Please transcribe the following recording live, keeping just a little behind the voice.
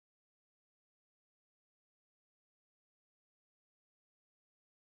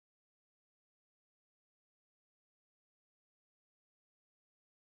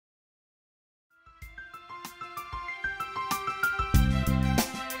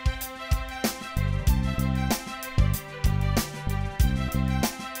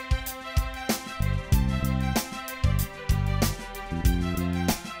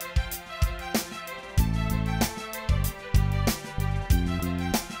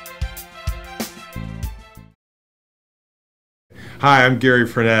Hi, I'm Gary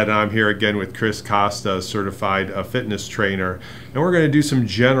Frenette, and I'm here again with Chris Casta, a certified fitness trainer. And we're going to do some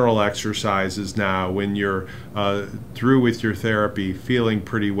general exercises now when you're through with your therapy, feeling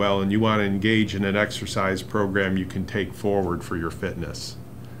pretty well, and you want to engage in an exercise program you can take forward for your fitness.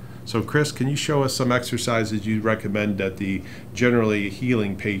 So Chris, can you show us some exercises you recommend that the generally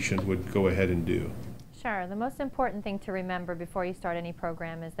healing patient would go ahead and do? Sure. The most important thing to remember before you start any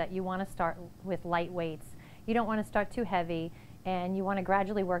program is that you want to start with light weights. You don't want to start too heavy, and you want to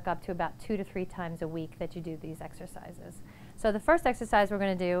gradually work up to about 2 to 3 times a week that you do these exercises. So the first exercise we're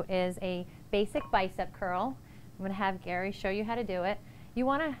going to do is a basic bicep curl. I'm going to have Gary show you how to do it. You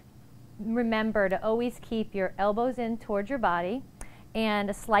want to remember to always keep your elbows in towards your body and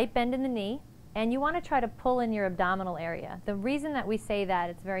a slight bend in the knee, and you want to try to pull in your abdominal area. The reason that we say that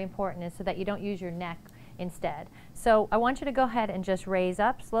it's very important is so that you don't use your neck instead. So I want you to go ahead and just raise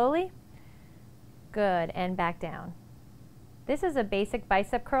up slowly. Good, and back down. This is a basic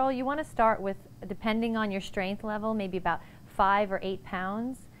bicep curl. You want to start with, depending on your strength level, maybe about 5 or 8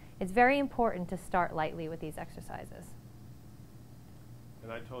 pounds. It's very important to start lightly with these exercises.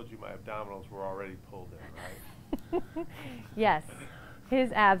 And I told you my abdominals were already pulled in, right? Yes,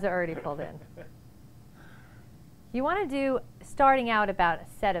 his abs are already pulled in. You want to do, starting out, about a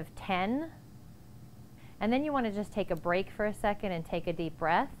set of 10, and then you want to just take a break for a second and take a deep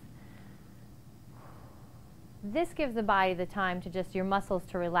breath. This gives the body the time to just, your muscles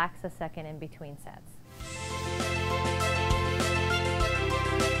to relax a second in between sets.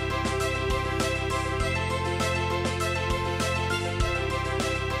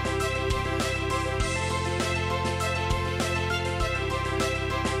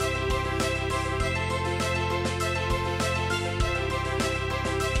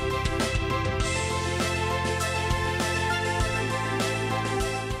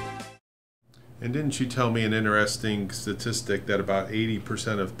 And didn't you tell me an interesting statistic that about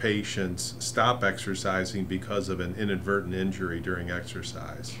 80% of patients stop exercising because of an inadvertent injury during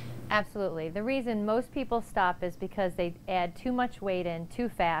exercise? Absolutely. The reason most people stop is because they add too much weight in too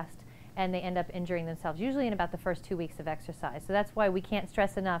fast and they end up injuring themselves, usually in about the first 2 weeks of exercise. So that's why we can't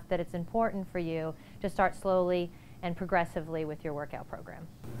stress enough that it's important for you to start slowly and progressively with your workout program.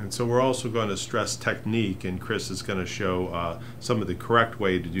 And so we're also going to stress technique, and Chris is going to show some of the correct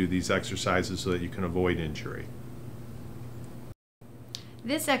way to do these exercises so that you can avoid injury.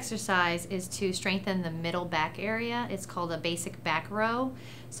 This exercise is to strengthen the middle back area. It's called a basic back row.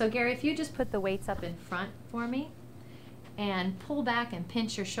 So Gary, if you just put the weights up in front for me and pull back and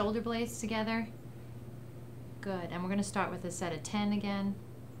pinch your shoulder blades together. Good. And we're going to start with a set of 10 again.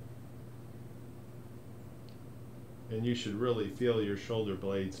 And you should really feel your shoulder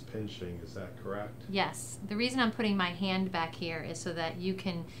blades pinching, is that correct? Yes. The reason I'm putting my hand back here is so that you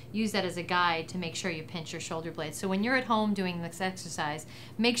can use that as a guide to make sure you pinch your shoulder blades. So when you're at home doing this exercise,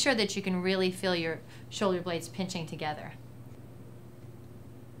 make sure that you can really feel your shoulder blades pinching together.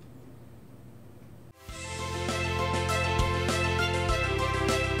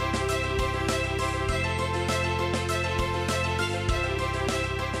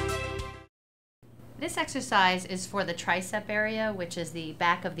 This exercise is for the tricep area, which is the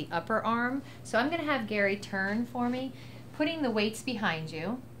back of the upper arm. So I'm going to have Gary turn for me, putting the weights behind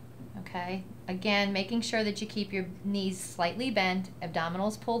you. Okay, again, making sure that you keep your knees slightly bent,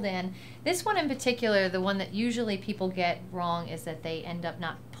 abdominals pulled in. This one in particular, the one that usually people get wrong, is that they end up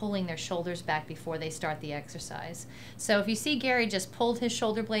not pulling their shoulders back before they start the exercise. So if you see Gary just pulled his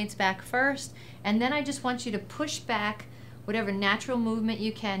shoulder blades back first, and then I just want you to push back whatever natural movement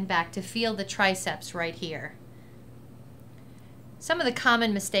you can back to feel the triceps right here. Some of the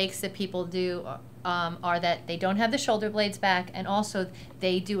common mistakes that people do are that they don't have the shoulder blades back, and also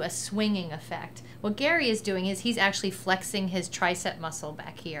they do a swinging effect. What Gary is doing is he's actually flexing his tricep muscle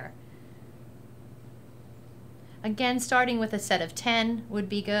back here. Again, starting with a set of 10 would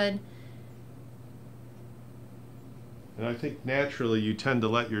be good. And I think naturally you tend to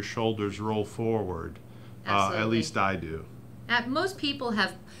let your shoulders roll forward. At least I do. Most people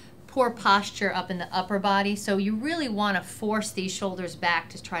have poor posture up in the upper body, so you really want to force these shoulders back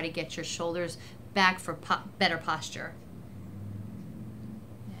to try to get your shoulders back for better posture.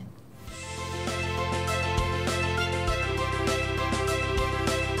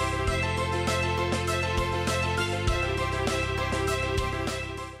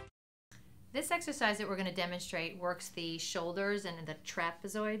 This exercise that we're going to demonstrate works the shoulders and the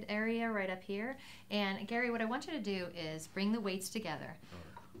trapezoid area right up here. And Gary, what I want you to do is bring the weights together.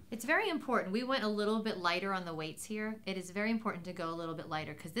 It's very important. We went a little bit lighter on the weights here. It is very important to go a little bit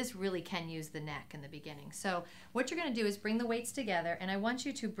lighter because this really can use the neck in the beginning. So what you're going to do is bring the weights together, and I want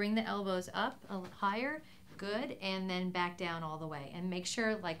you to bring the elbows up a little higher, Good, and then back down all the way. And make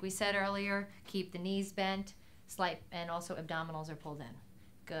sure, like we said earlier, keep the knees bent, slight, and also abdominals are pulled in.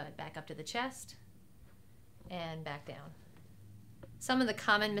 Good, back up to the chest, and back down. Some of the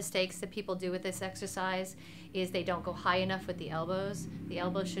common mistakes that people do with this exercise is they don't go high enough with the elbows. The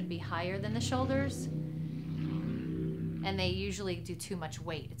elbows should be higher than the shoulders, and they usually do too much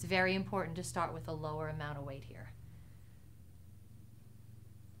weight. It's very important to start with a lower amount of weight here.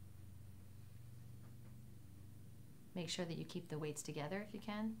 Make sure that you keep the weights together if you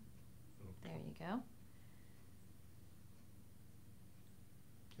can. There you go.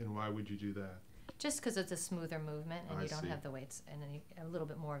 And why would you do that? Just because it's a smoother movement and I you don't see. have the weights and a little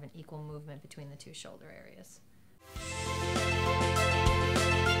bit more of an equal movement between the two shoulder areas.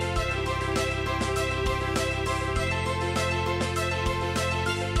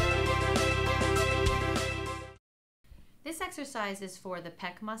 This exercise is for the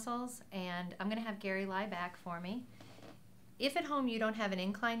pec muscles, and I'm going to have Gary lie back for me. If at home you don't have an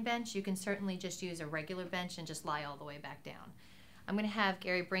incline bench, you can certainly just use a regular bench and just lie all the way back down. I'm going to have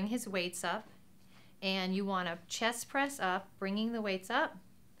Gary bring his weights up, and you want to chest press up, bringing the weights up,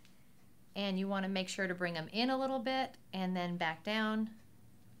 and you want to make sure to bring them in a little bit and then back down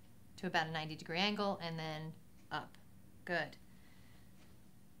to about a 90-degree angle and then up. Good.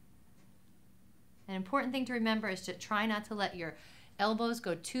 An important thing to remember is to try not to let your elbows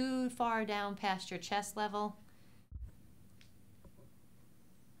go too far down past your chest level.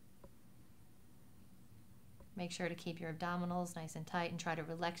 Make sure to keep your abdominals nice and tight and try to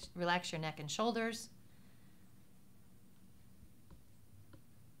relax your neck and shoulders.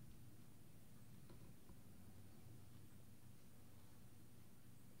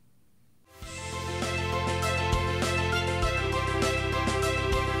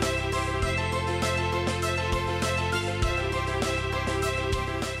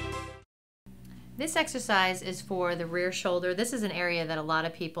 This exercise is for the rear shoulder. This is an area that a lot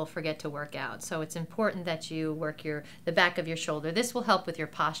of people forget to work out, so it's important that you work the back of your shoulder. This will help with your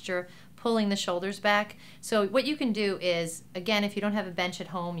posture, pulling the shoulders back. So what you can do is, again, if you don't have a bench at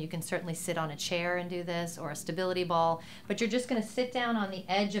home, you can certainly sit on a chair and do this, or a stability ball, but you're just going to sit down on the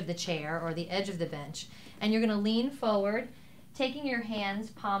edge of the chair or the edge of the bench, and you're going to lean forward, taking your hands,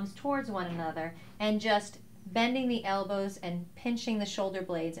 palms towards one another, and just bending the elbows and pinching the shoulder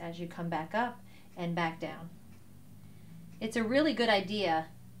blades as you come back up and back down. It's a really good idea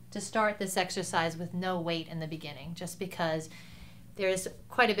to start this exercise with no weight in the beginning, just because there's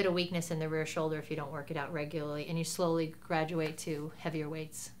quite a bit of weakness in the rear shoulder if you don't work it out regularly, and you slowly graduate to heavier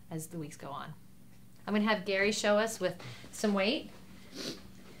weights as the weeks go on. I'm going to have Gary show us with some weight.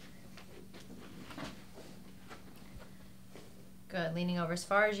 Good, leaning over as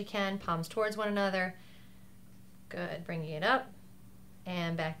far as you can, palms towards one another. Good, bringing it up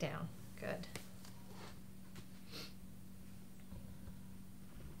and back down. Good.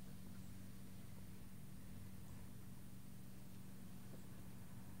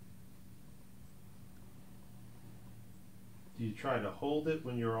 Do you try to hold it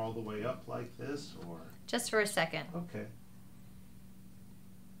when you're all the way up like this, or? Just for a second. Okay.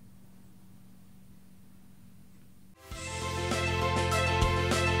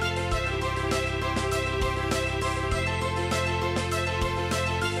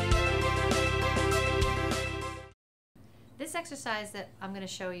 This exercise that I'm going to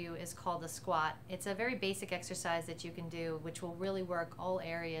show you is called the squat. It's a very basic exercise that you can do, which will really work all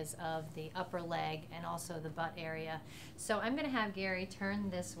areas of the upper leg and also the butt area. So I'm going to have Gary turn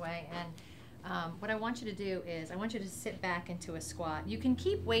this way, and what I want you to do is I want you to sit back into a squat. You can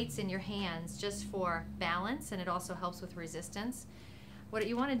keep weights in your hands just for balance, and it also helps with resistance. What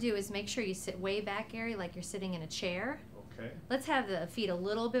you want to do is make sure you sit way back, Gary, like you're sitting in a chair. Okay. Let's have the feet a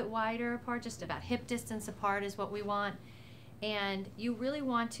little bit wider apart, just about hip distance apart is what we want. And you really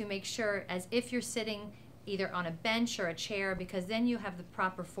want to make sure as if you're sitting either on a bench or a chair, because then you have the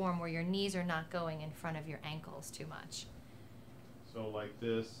proper form where your knees are not going in front of your ankles too much. So like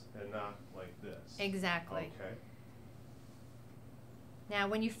this and not like this. Exactly. Okay. Now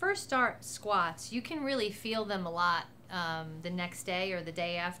when you first start squats, you can really feel them a lot the next day or the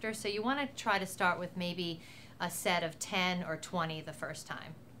day after, so you want to try to start with maybe a set of 10 or 20 the first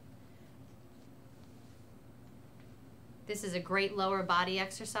time. This is a great lower body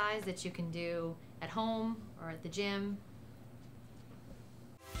exercise that you can do at home or at the gym.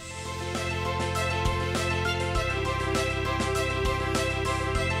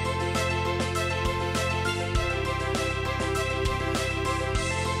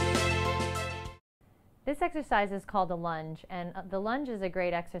 This This exercise is called a lunge, and the lunge is a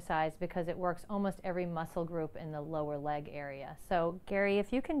great exercise because it works almost every muscle group in the lower leg area. So Gary,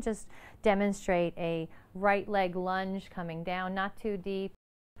 if you can just demonstrate a right leg lunge coming down, not too deep.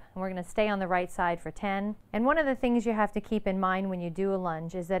 And we're going to stay on the right side for 10. And one of the things you have to keep in mind when you do a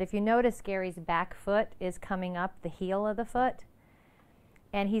lunge is that if you notice Gary's back foot is coming up the heel of the foot,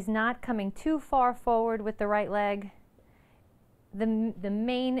 and he's not coming too far forward with the right leg, the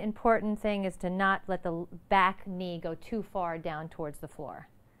main important thing is to not let the back knee go too far down towards the floor.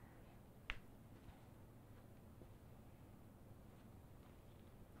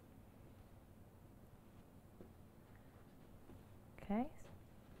 Okay.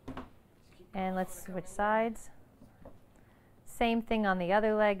 And let's switch sides. Same thing on the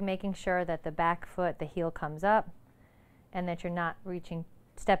other leg, making sure that the back foot, the heel comes up, and that you're not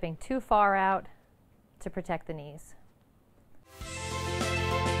stepping too far out to protect the knees.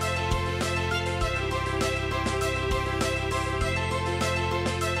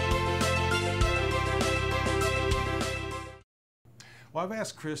 Well, I've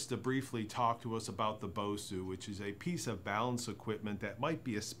asked Chris to briefly talk to us about the BOSU, which is a piece of balance equipment that might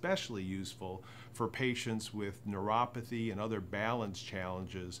be especially useful for patients with neuropathy and other balance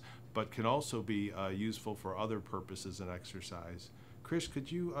challenges, but can also be useful for other purposes in exercise. Chris, could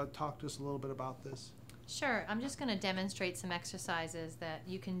you talk to us a little bit about this? Sure. I'm just going to demonstrate some exercises that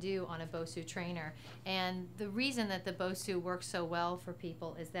you can do on a BOSU trainer. And the reason that the BOSU works so well for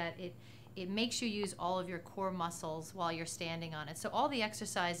people is that it makes you use all of your core muscles while you're standing on it. So all the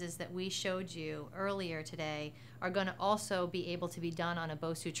exercises that we showed you earlier today are going to also be able to be done on a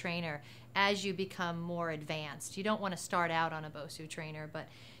BOSU trainer as you become more advanced. You don't want to start out on a BOSU trainer, but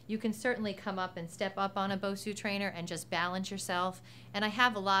you can certainly come up and step up on a BOSU trainer and just balance yourself. And I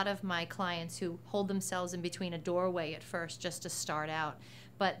have a lot of my clients who hold themselves in between a doorway at first just to start out.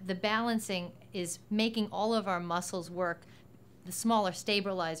 But the balancing is making all of our muscles work. The smaller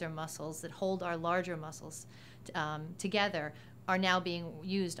stabilizer muscles that hold our larger muscles together are now being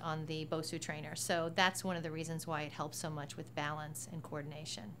used on the BOSU trainer. So that's one of the reasons why it helps so much with balance and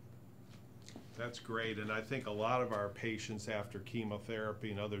coordination. That's great, and I think a lot of our patients after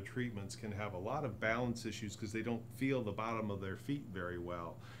chemotherapy and other treatments can have a lot of balance issues because they don't feel the bottom of their feet very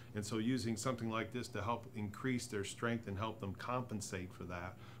well. And so using something like this to help increase their strength and help them compensate for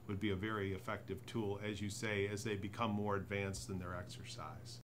that would be a very effective tool, as you say, as they become more advanced in their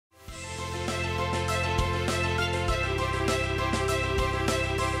exercise.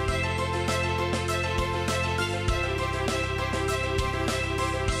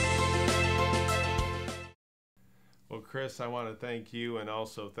 Well, Chris, I want to thank you and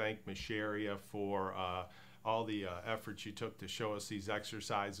also thank Micheria for all the efforts you took to show us these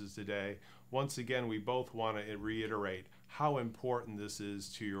exercises today. Once again, we both want to reiterate how important this is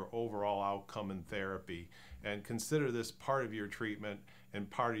to your overall outcome in therapy, and consider this part of your treatment and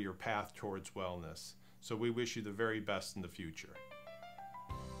part of your path towards wellness. So we wish you the very best in the future.